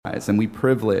and we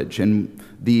privilege and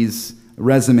these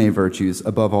resume virtues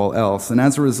above all else. And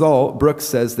as a result, Brooks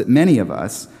says that many of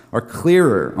us are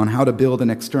clearer on how to build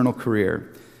an external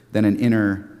career than an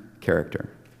inner character.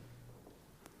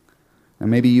 And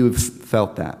maybe you've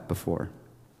felt that before.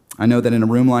 I know that in a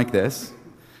room like this,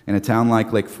 in a town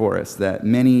like Lake Forest, that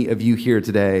many of you here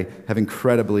today have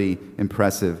incredibly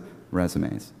impressive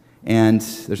resumes. And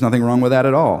there's nothing wrong with that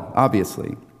at all,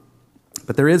 obviously.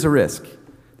 But there is a risk.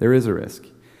 There is a risk.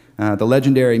 The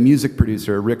legendary music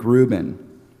producer Rick Rubin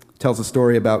tells a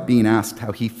story about being asked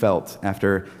how he felt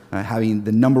after having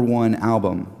the #1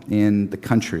 album in the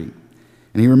country.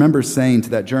 And he remembers saying to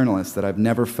that journalist that I've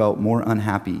never felt more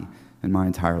unhappy in my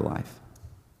entire life.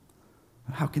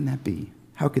 How can that be?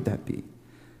 How could that be?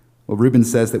 Well, Rubin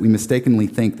says that we mistakenly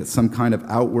think that some kind of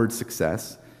outward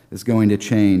success is going to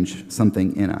change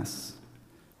something in us.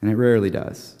 And it rarely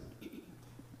does.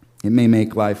 It may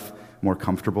make life more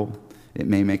comfortable. It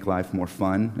may make life more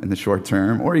fun in the short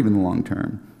term or even the long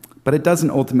term. But it doesn't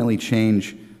ultimately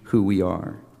change who we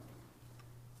are.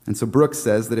 And so Brooks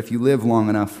says that if you live long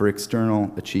enough for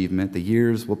external achievement, the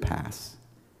years will pass.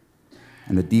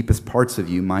 And the deepest parts of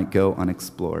you might go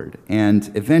unexplored. And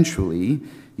eventually,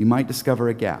 you might discover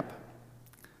a gap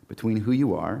between who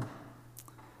you are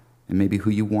and maybe who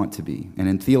you want to be. And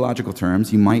in theological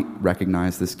terms, you might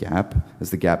recognize this gap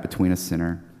as the gap between a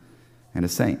sinner and a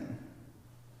saint.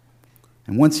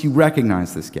 And once you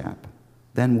recognize this gap,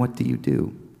 then what do you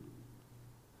do?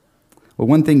 Well,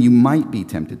 one thing you might be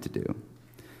tempted to do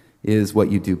is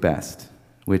what you do best,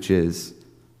 which is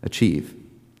achieve.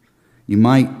 You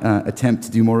might attempt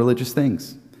to do more religious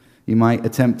things. You might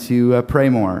attempt to pray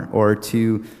more or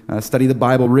to study the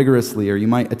Bible rigorously, or you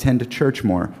might attend a church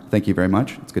more. Thank you very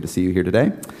much. It's good to see you here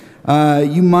today.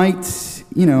 You might,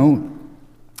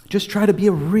 just try to be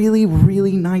a really,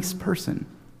 really nice person.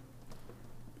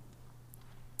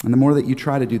 And the more that you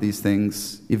try to do these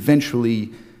things,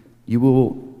 eventually you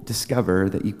will discover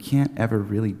that you can't ever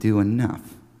really do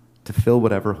enough to fill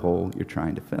whatever hole you're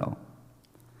trying to fill.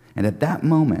 And at that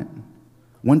moment,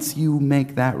 once you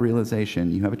make that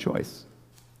realization, you have a choice.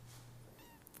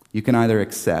 You can either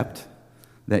accept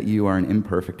that you are an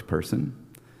imperfect person,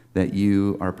 that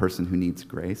you are a person who needs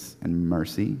grace and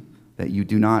mercy, that you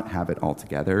do not have it all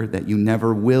together, that you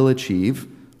never will achieve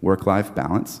work-life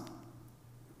balance,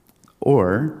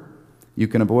 or you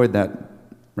can avoid that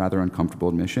rather uncomfortable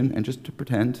admission and just to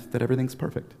pretend that everything's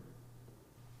perfect.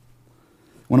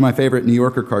 One of my favorite New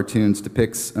Yorker cartoons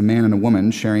depicts a man and a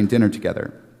woman sharing dinner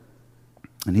together.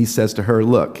 And he says to her,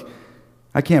 "Look,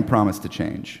 I can't promise to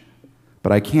change,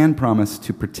 but I can promise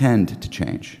to pretend to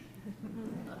change."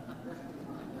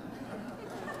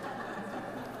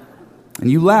 And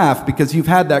you laugh because you've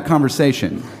had that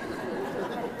conversation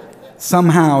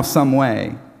somehow, some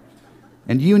way.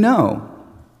 And you know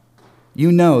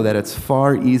that it's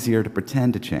far easier to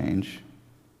pretend to change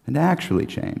than to actually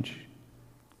change.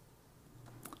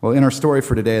 Well, in our story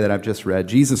for today that I've just read,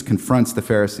 Jesus confronts the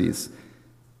Pharisees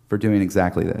for doing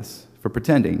exactly this, for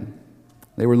pretending.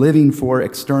 They were living for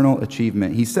external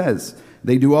achievement. He says,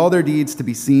 they do all their deeds to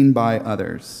be seen by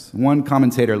others. One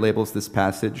commentator labels this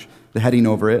passage, the heading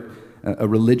over it, a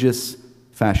religious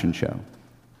fashion show.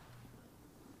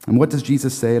 And what does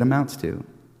Jesus say it amounts to?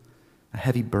 A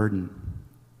heavy burden.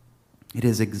 It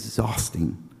is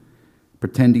exhausting,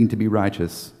 pretending to be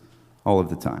righteous all of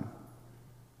the time.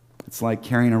 It's like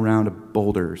carrying around a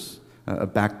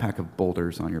backpack of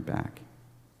boulders on your back.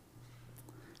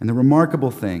 And the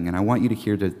remarkable thing, and I want you to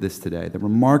hear this today, the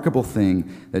remarkable thing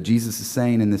that Jesus is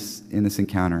saying in this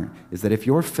encounter is that if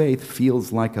your faith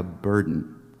feels like a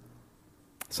burden,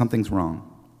 something's wrong.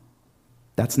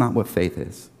 That's not what faith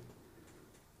is.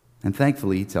 And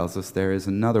thankfully, he tells us there is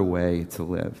another way to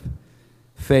live.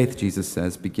 Faith, Jesus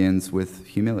says, begins with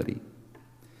humility.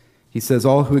 He says,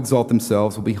 all who exalt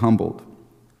themselves will be humbled,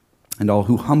 and all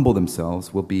who humble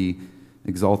themselves will be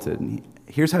exalted. And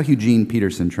here's how Eugene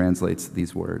Peterson translates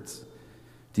these words.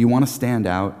 Do you want to stand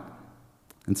out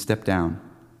and step down?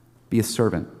 Be a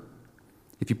servant.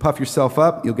 If you puff yourself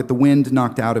up, you'll get the wind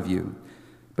knocked out of you.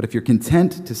 But if you're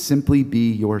content to simply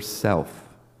be yourself,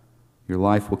 your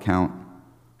life will count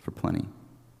for plenty.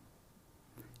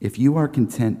 If you are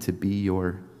content to be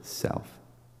yourself,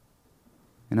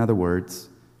 in other words,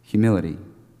 humility.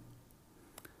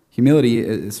 Humility,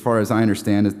 as far as I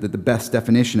understand, is that the best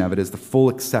definition of it is the full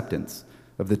acceptance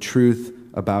of the truth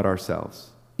about ourselves,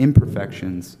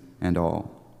 imperfections and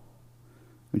all.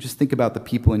 And just think about the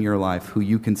people in your life who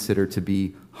you consider to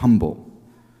be humble.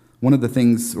 One of the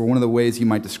things, or one of the ways you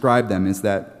might describe them is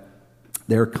that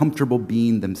they're comfortable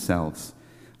being themselves.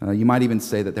 You might even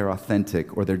say that they're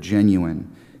authentic or they're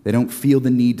genuine. They don't feel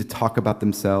the need to talk about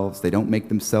themselves. They don't make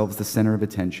themselves the center of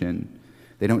attention.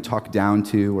 They don't talk down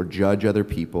to or judge other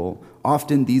people.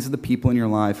 Often, these are the people in your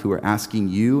life who are asking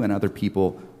you and other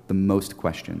people the most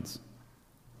questions.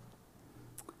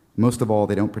 Most of all,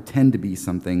 they don't pretend to be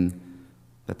something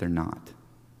that they're not.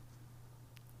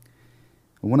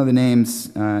 One of the names,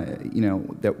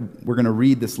 that we're going to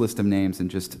read this list of names in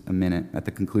just a minute at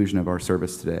the conclusion of our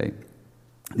service today.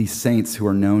 These saints who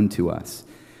are known to us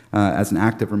as an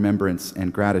act of remembrance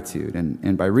and gratitude.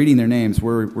 And by reading their names,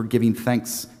 we're giving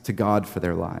thanks to God for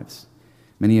their lives.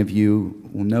 Many of you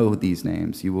will know these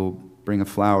names. You will bring a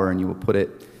flower and you will put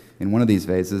it in one of these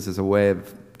vases as a way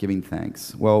of giving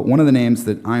thanks. Well, one of the names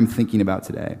that I'm thinking about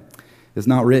today is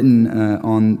not written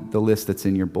on the list that's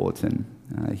in your bulletin.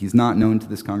 He's not known to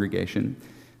this congregation,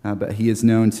 but he is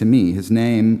known to me. His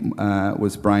name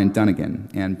was Brian Dunnigan,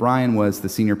 and Brian was the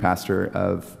senior pastor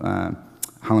of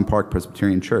Highland Park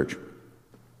Presbyterian Church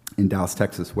in Dallas,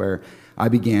 Texas, where I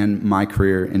began my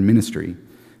career in ministry.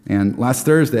 And last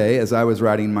Thursday, as I was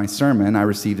writing my sermon, I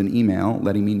received an email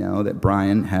letting me know that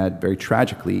Brian had very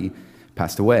tragically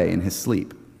passed away in his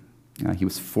sleep. He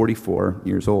was 44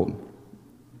 years old.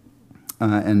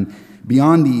 And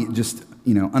beyond the just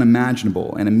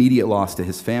unimaginable and immediate loss to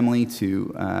his family,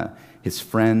 to his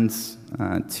friends,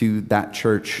 to that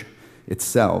church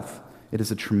itself, it is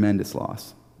a tremendous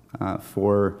loss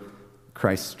for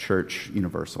Christ's Church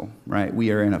Universal, right?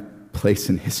 We are in a place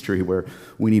in history where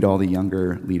we need all the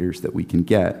younger leaders that we can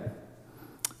get.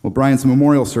 Well, Brian's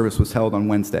memorial service was held on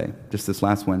Wednesday, just this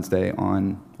last Wednesday,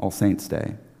 on All Saints'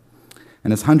 Day.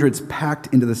 And as hundreds packed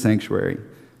into the sanctuary,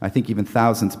 I think even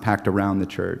thousands packed around the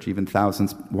church, even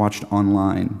thousands watched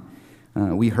online,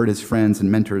 we heard his friends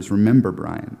and mentors remember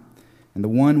Brian. And the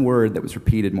one word that was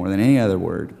repeated more than any other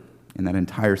word in that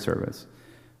entire service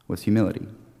was humility.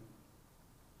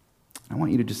 I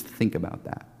want you to just think about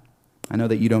that. I know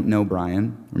that you don't know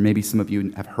Brian, or maybe some of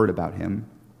you have heard about him.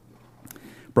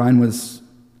 Brian was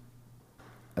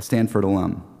a Stanford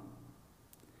alum.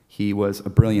 He was a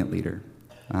brilliant leader.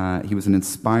 He was an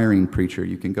inspiring preacher.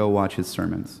 You can go watch his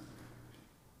sermons.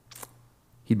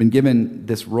 He'd been given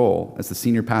this role as the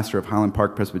senior pastor of Highland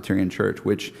Park Presbyterian Church,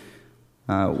 which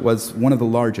was one of the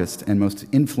largest and most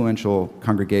influential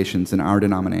congregations in our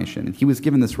denomination. And he was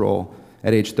given this role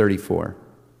at age 34,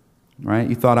 right?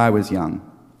 You thought I was young.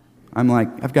 I'm like,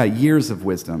 I've got years of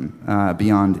wisdom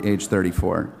beyond age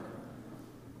 34.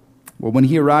 Well, when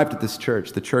he arrived at this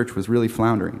church, the church was really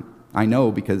floundering. I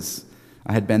know because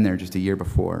I had been there just a year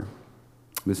before.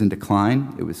 It was in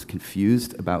decline. It was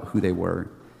confused about who they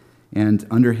were. And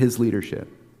under his leadership,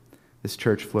 this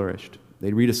church flourished.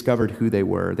 They rediscovered who they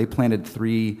were. They planted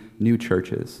 3 new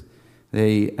churches.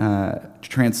 They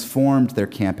transformed their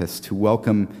campus to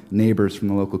welcome neighbors from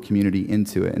the local community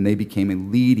into it, and they became a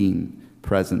leading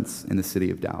presence in the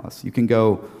city of Dallas. You can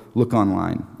go look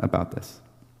online about this.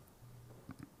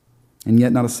 And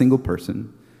yet not a single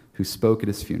person who spoke at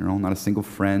his funeral, not a single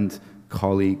friend,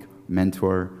 colleague,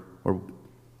 mentor, or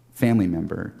family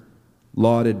member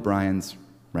lauded Brian's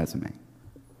resume.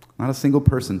 Not a single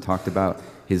person talked about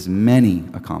his many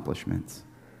accomplishments.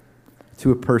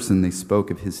 To a person, they spoke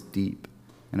of his deep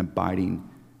and abiding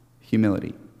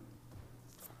humility.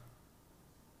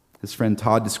 His friend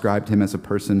Todd described him as a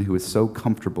person who is so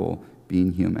comfortable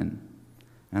being human.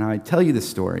 And I tell you this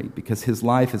story because his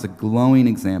life is a glowing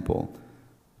example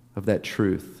of that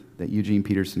truth that Eugene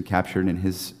Peterson captured in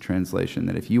his translation,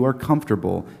 that if you are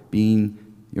comfortable being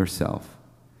yourself,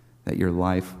 that your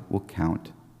life will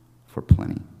count for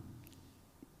plenty.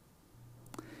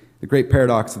 The great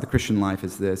paradox of the Christian life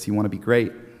is this: you want to be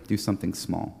great, do something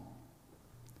small.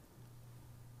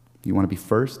 You want to be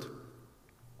first,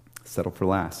 settle for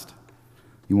last.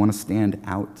 You want to stand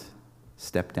out,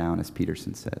 step down, as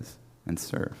Peterson says, and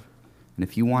serve. And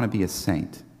if you want to be a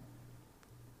saint,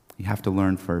 you have to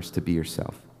learn first to be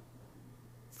yourself.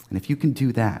 And if you can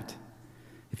do that,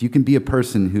 if you can be a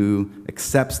person who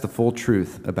accepts the full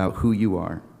truth about who you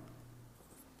are,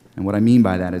 and what I mean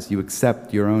by that is you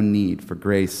accept your own need for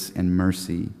grace and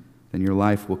mercy, then your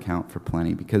life will count for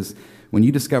plenty. Because when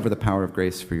you discover the power of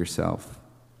grace for yourself,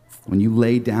 when you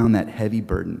lay down that heavy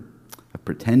burden of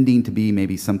pretending to be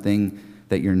maybe something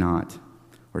that you're not,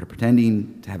 or to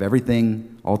pretending to have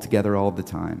everything all together all the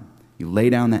time, you lay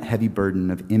down that heavy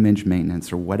burden of image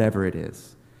maintenance or whatever it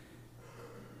is,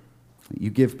 you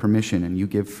give permission and you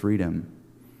give freedom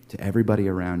to everybody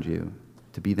around you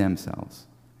to be themselves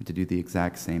and to do the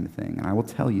exact same thing. And I will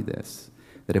tell you this,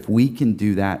 that if we can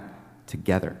do that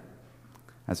together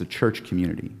as a church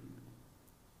community,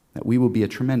 that we will be a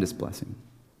tremendous blessing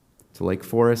to Lake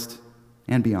Forest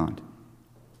and beyond.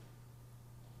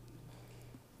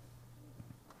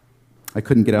 I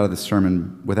couldn't get out of this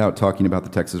sermon without talking about the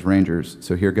Texas Rangers,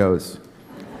 so here goes.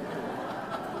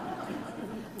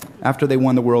 After they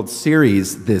won the World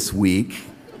Series this week,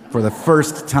 for the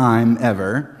first time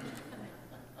ever,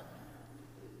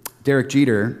 Derek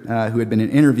Jeter, who had been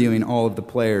interviewing all of the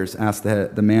players, asked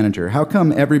the manager, "How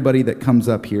come everybody that comes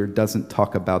up here doesn't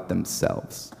talk about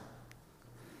themselves?"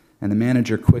 And the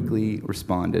manager quickly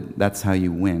responded, "That's how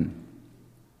you win."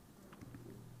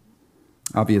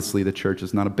 Obviously, the church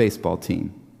is not a baseball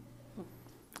team,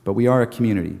 but we are a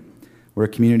community. We're a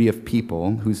community of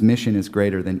people whose mission is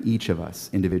greater than each of us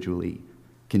individually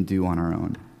can do on our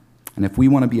own. And if we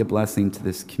want to be a blessing to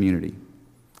this community,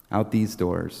 out these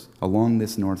doors, along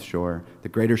this North Shore, the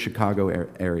greater Chicago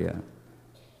area,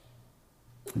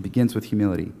 it begins with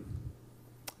humility.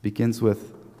 It begins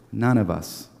with none of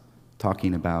us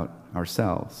talking about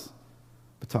ourselves,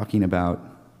 but talking about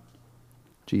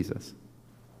Jesus,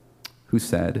 who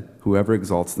said, "Whoever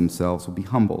exalts themselves will be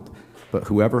humbled, but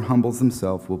whoever humbles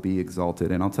himself will be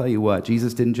exalted." And I'll tell you what,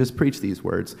 Jesus didn't just preach these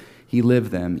words. He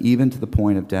lived them, even to the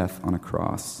point of death on a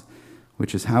cross,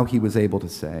 which is how he was able to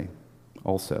say,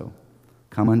 also,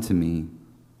 "Come unto me,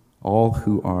 all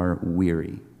who are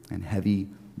weary and heavy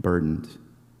burdened,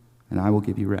 and I will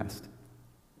give you rest."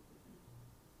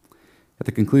 At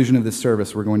the conclusion of this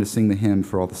service, we're going to sing the hymn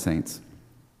For All the Saints,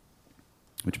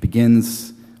 which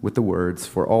begins with the words,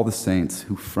 "For all the saints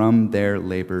who from their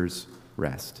labors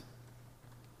rest."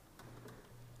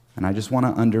 And I just want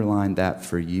to underline that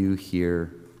for you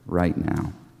here right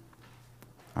now.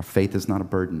 Our faith is not a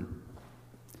burden.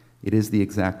 It is the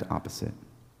exact opposite.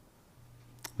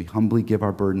 We humbly give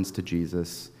our burdens to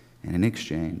Jesus, and in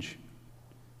exchange,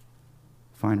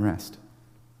 find rest.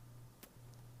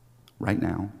 Right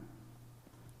now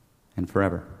and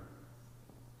forever.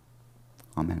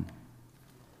 Amen.